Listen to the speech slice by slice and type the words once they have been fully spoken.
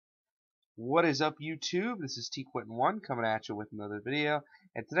What is up, YouTube? This is T Quentin1 coming at you with another video,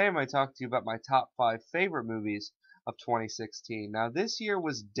 and today I'm going to talk to you about my top 5 favorite movies of 2016. Now, this year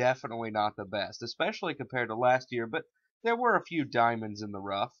was definitely not the best, especially compared to last year, but there were a few diamonds in the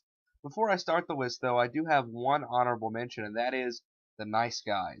rough. Before I start the list, though, I do have one honorable mention, and that is The Nice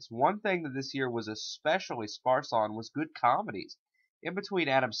Guys. One thing that this year was especially sparse on was good comedies. In between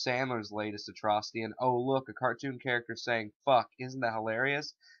Adam Sandler's latest atrocity and, oh look, a cartoon character saying, fuck, isn't that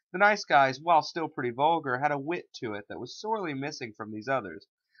hilarious? The Nice Guys, while still pretty vulgar, had a wit to it that was sorely missing from these others.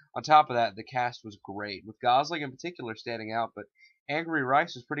 On top of that, the cast was great, with Gosling in particular standing out, but Angry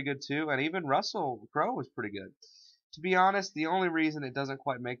Rice was pretty good too, and even Russell Crowe was pretty good. To be honest, the only reason it doesn't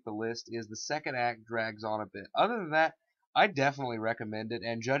quite make the list is the second act drags on a bit. Other than that, I definitely recommend it,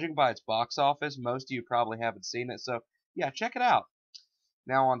 and judging by its box office, most of you probably haven't seen it, so yeah, check it out.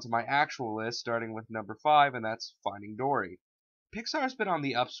 Now on to my actual list, starting with number 5, and that's Finding Dory. Pixar's been on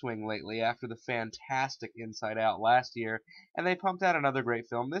the upswing lately after the fantastic Inside Out last year, and they pumped out another great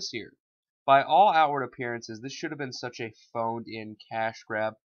film this year. By all outward appearances, this should have been such a phoned-in cash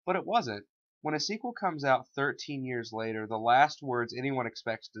grab, but it wasn't. When a sequel comes out 13 years later, the last words anyone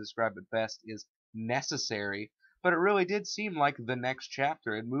expects to describe it best is necessary, but it really did seem like the next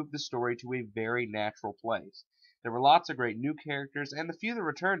chapter and moved the story to a very natural place. There were lots of great new characters, and the few that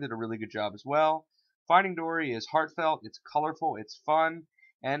returned did a really good job as well. Finding Dory is heartfelt, it's colorful, it's fun,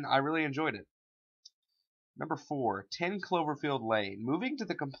 and I really enjoyed it. Number 4, 10 Cloverfield Lane. Moving to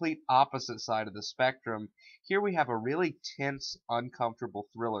the complete opposite side of the spectrum, here we have a really tense, uncomfortable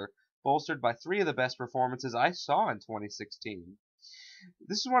thriller, bolstered by 3 of the best performances I saw in 2016.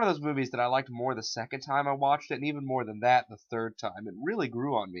 This is one of those movies that I liked more the second time I watched it, and even more than that the third time. It really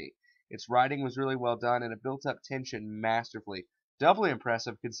grew on me. Its writing was really well done, and it built up tension masterfully. Doubly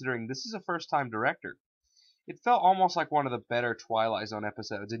impressive considering this is a first-time director. It felt almost like one of the better Twilight Zone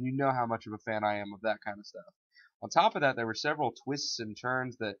episodes, and you know how much of a fan I am of that kind of stuff. On top of that, there were several twists and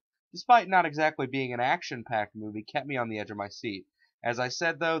turns that, despite not exactly being an action-packed movie, kept me on the edge of my seat. As I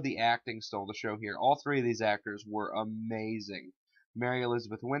said, though, the acting stole the show here. All 3 of these actors were amazing. Mary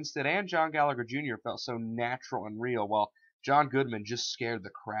Elizabeth Winstead and John Gallagher Jr. felt so natural and real, while John Goodman just scared the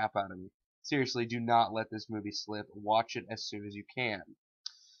crap out of me. Seriously, do not let this movie slip. Watch it as soon as you can.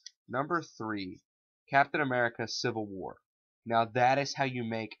 Number 3, Captain America Civil War. Now that is how you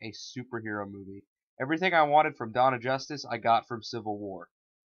make a superhero movie. Everything I wanted from Dawn of Justice, I got from Civil War.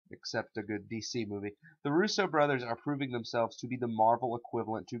 Except a good DC movie. The Russo brothers are proving themselves to be the Marvel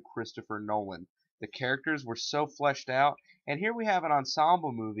equivalent to Christopher Nolan. The characters were so fleshed out, and here we have an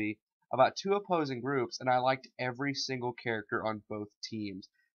ensemble movie about 2 opposing groups, and I liked every single character on both teams.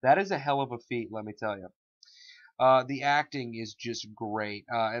 That is a hell of a feat, let me tell you. The acting is just great,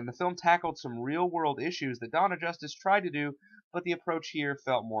 and the film tackled some real-world issues that Dawn of Justice tried to do, but the approach here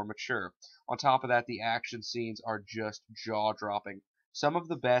felt more mature. On top of that, the action scenes are just jaw-dropping. Some of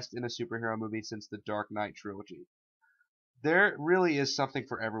the best in a superhero movie since the Dark Knight trilogy. There really is something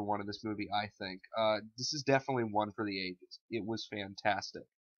for everyone in this movie, I think. This is definitely one for the ages. It was fantastic.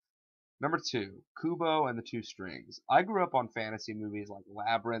 Number 2, Kubo and the Two Strings. I grew up on fantasy movies like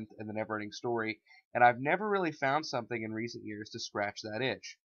Labyrinth and The Neverending Story, and I've never really found something in recent years to scratch that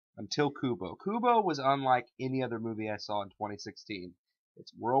itch. Until Kubo. Kubo was unlike any other movie I saw in 2016.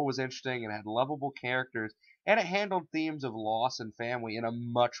 Its world was interesting and had lovable characters, and it handled themes of loss and family in a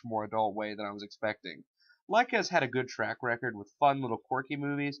much more adult way than I was expecting. Leica has had a good track record with fun little quirky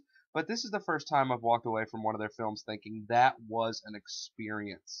movies, but this is the first time I've walked away from one of their films thinking that was an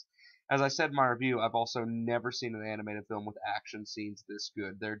experience. As I said in my review, I've also never seen an animated film with action scenes this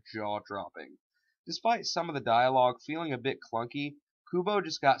good. They're jaw-dropping. Despite some of the dialogue feeling a bit clunky, Kubo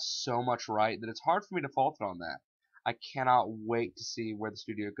just got so much right that it's hard for me to fault it on that. I cannot wait to see where the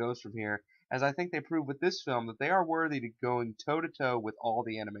studio goes from here, as I think they prove with this film that they are worthy to going toe-to-toe with all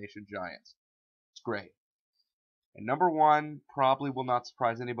the animation giants. It's great. And number 1, probably will not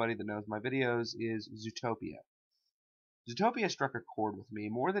surprise anybody that knows my videos, is Zootopia. Zootopia struck a chord with me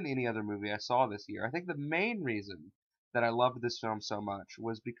more than any other movie I saw this year. I think the main reason that I loved this film so much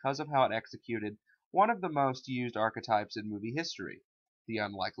was because of how it executed one of the most used archetypes in movie history, the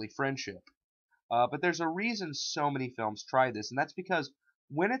unlikely friendship. But there's a reason so many films try this, and that's because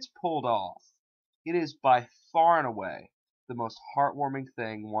when it's pulled off, it is by far and away the most heartwarming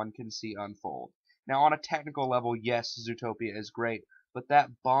thing one can see unfold. Now, on a technical level, yes, Zootopia is great, but that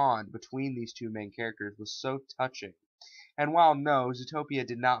bond between these 2 main characters was so touching. And while no, Zootopia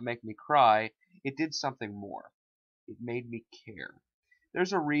did not make me cry, it did something more. It made me care.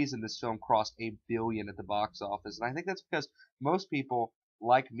 There's a reason this film crossed $1 billion at the box office, and I think that's because most people,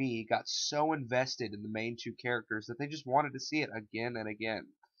 like me, got so invested in the main 2 characters that they just wanted to see it again and again.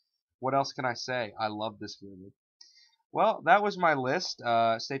 What else can I say? I love this movie. Well, that was my list.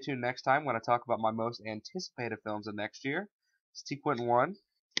 Stay tuned next time when I talk about my most anticipated films of next year. It's T Quentin 1,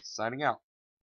 signing out.